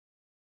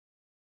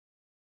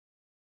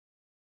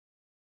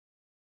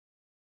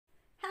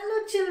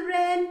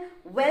children,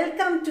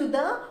 welcome to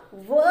the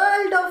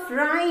world of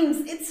rhymes.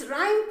 It's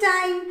rhyme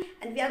time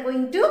and we are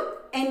going to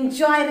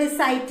enjoy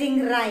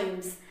reciting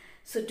rhymes.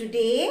 So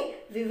today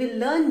we will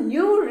learn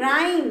new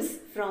rhymes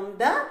from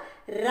the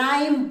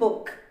rhyme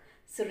book.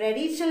 So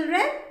ready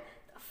children?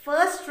 The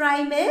first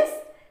rhyme is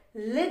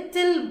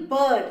little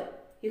bird.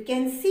 You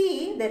can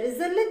see there is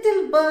a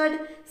little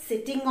bird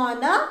sitting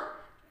on a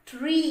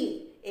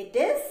tree. It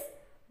is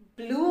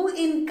blue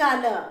in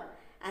color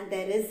and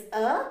there is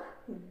a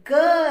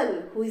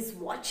girl who is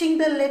watching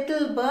the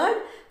little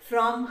bird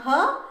from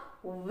her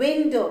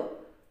window.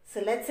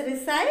 So let's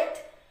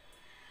recite.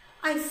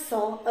 I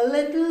saw a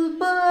little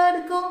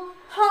bird go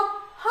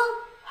hop,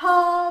 hop,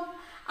 hop.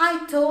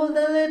 I told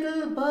the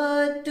little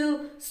bird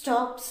to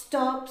stop,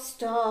 stop,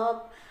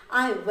 stop.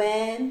 I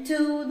went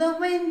to the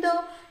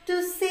window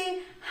to say,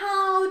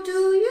 how do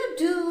you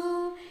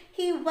do?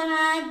 He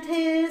wagged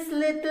his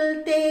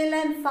little tail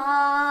and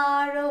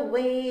far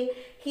away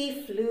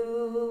he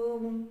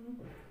flew.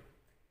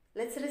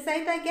 Let's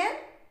recite again.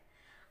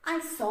 I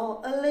saw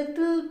a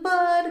little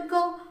bird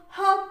go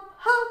hop,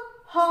 hop,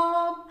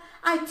 hop.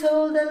 I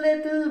told the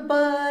little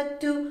bird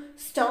to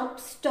stop,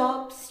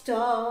 stop,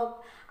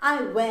 stop.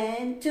 I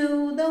went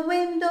to the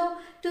window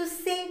to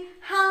say,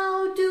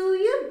 how do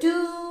you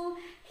do?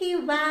 He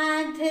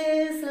wagged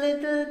his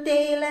little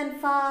tail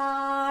and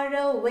far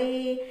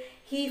away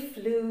he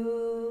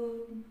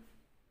flew.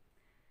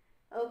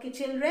 Okay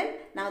children,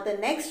 now the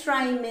next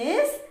rhyme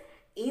is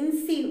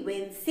Incy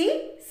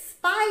Wincy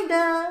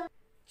Spider.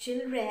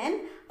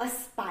 Children, a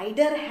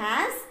spider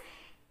has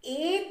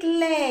 8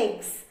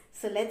 legs.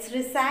 So let's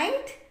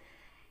recite.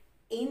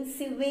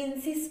 Incy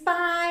Wincy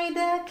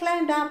Spider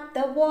climbed up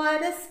the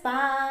water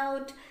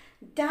spout.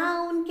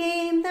 Down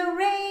came the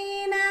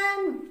rain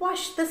and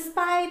washed the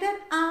spider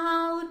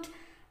out.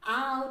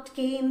 Out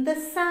came the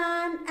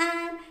sun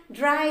and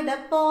dried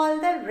up all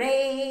the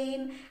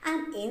rain.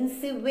 And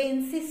Incy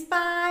Wincy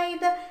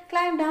Spider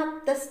climbed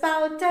up the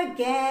spout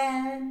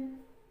again.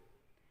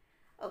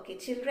 Okay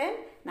children,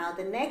 now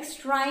the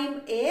next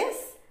rhyme is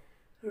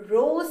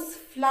rose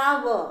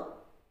flower.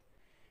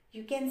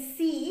 You can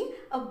see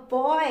a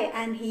boy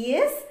and he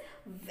is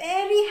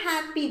very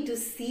happy to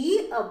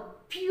see a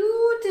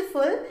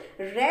beautiful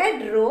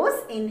red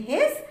rose in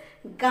his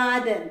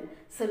garden.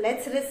 So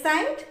let's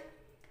recite.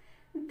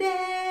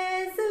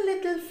 There's a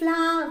little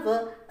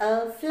flower,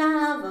 a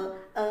flower,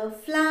 a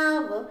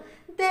flower.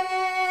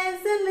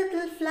 There's a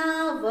little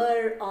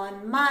flower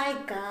on my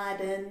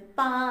garden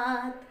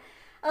path.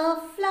 A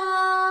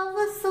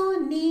flower so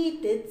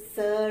neat, it's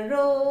a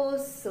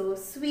rose so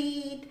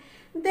sweet.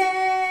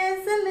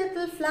 There's a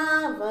little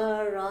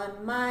flower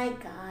on my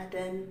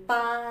garden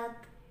path.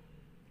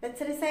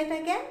 Let's recite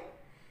again.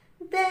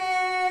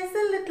 There's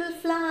a little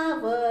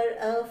flower,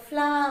 a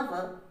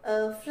flower,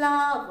 a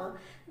flower.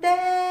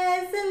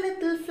 There's a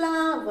little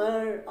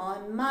flower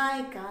on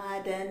my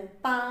garden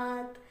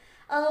path.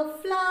 A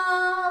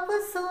flower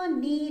so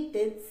neat,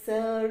 it's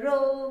a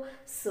rose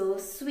so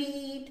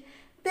sweet.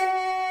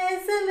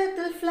 There's a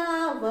little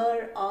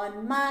flower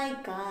on my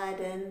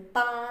garden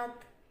path.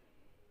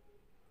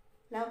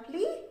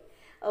 Lovely.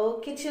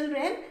 Okay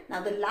children,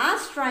 now the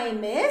last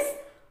rhyme is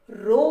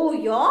row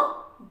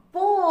your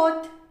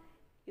boat.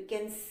 You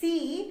can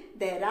see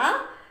there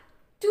are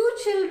 2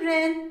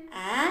 children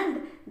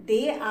and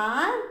they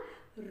are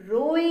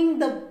rowing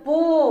the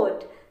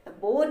boat. The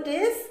boat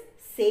is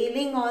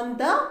sailing on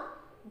the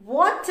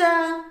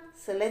water.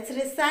 So let's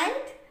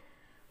recite.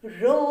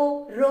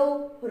 Row,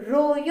 row,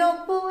 row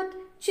your boat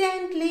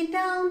gently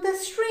down the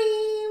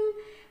stream.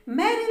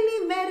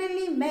 Merrily,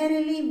 merrily,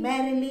 merrily,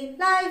 merrily,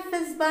 life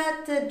is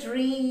but a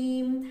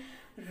dream.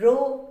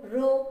 Row,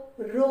 row,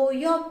 row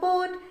your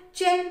boat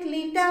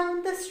gently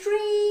down the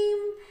stream.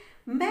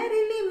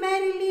 Merrily,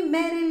 merrily,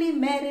 merrily,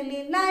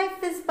 merrily,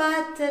 life is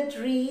but a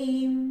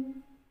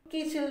dream.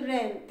 Okay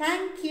children,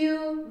 thank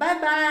you.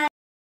 Bye-bye.